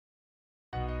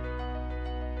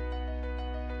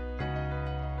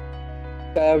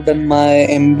I have done my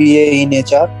MBA in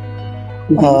HR,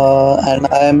 Mhm. and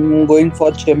I am going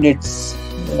for Chemnitz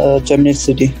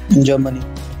city in Germany.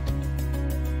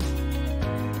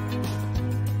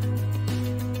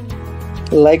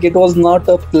 Like it was not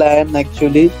a plan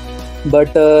actually,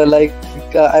 but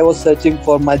I was searching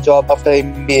for my job after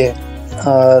MBA.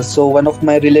 So one of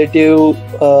my relative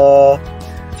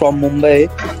from Mumbai,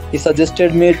 he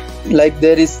suggested me like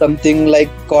there is something like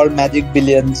called Magic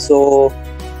Billion. So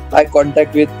I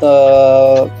contact with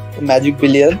Magic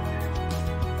Billion,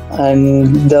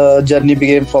 and the journey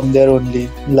began from there only.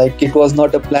 Like it was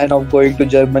not a plan of going to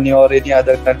Germany or any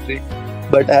other country,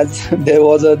 but as there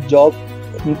was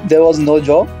no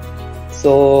job,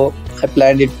 so I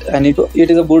planned it, and it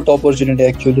is a good opportunity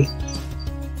actually.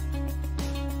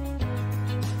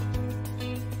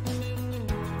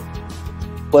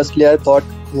 Firstly, I thought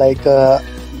like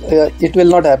it will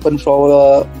not happen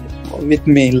with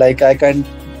me. Like I can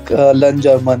learn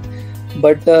German,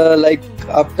 but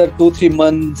after 2 3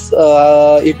 months,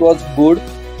 it was good.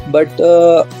 But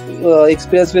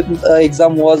experience with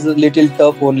exam was a little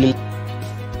tough only.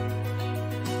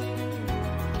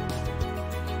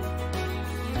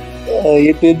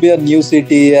 It will be a new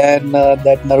city, and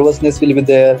that nervousness will be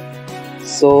there.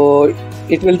 So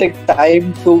it will take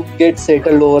time to get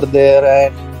settled over there,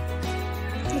 and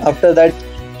after that,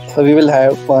 we will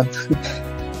have fun.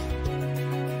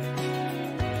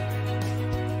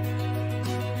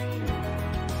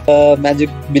 Magic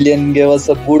Billion gave us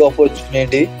a good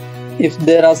opportunity. If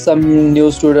there are some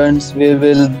new students, we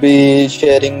will be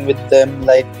sharing with them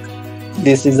like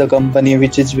this is a company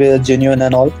which is very genuine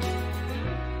and all.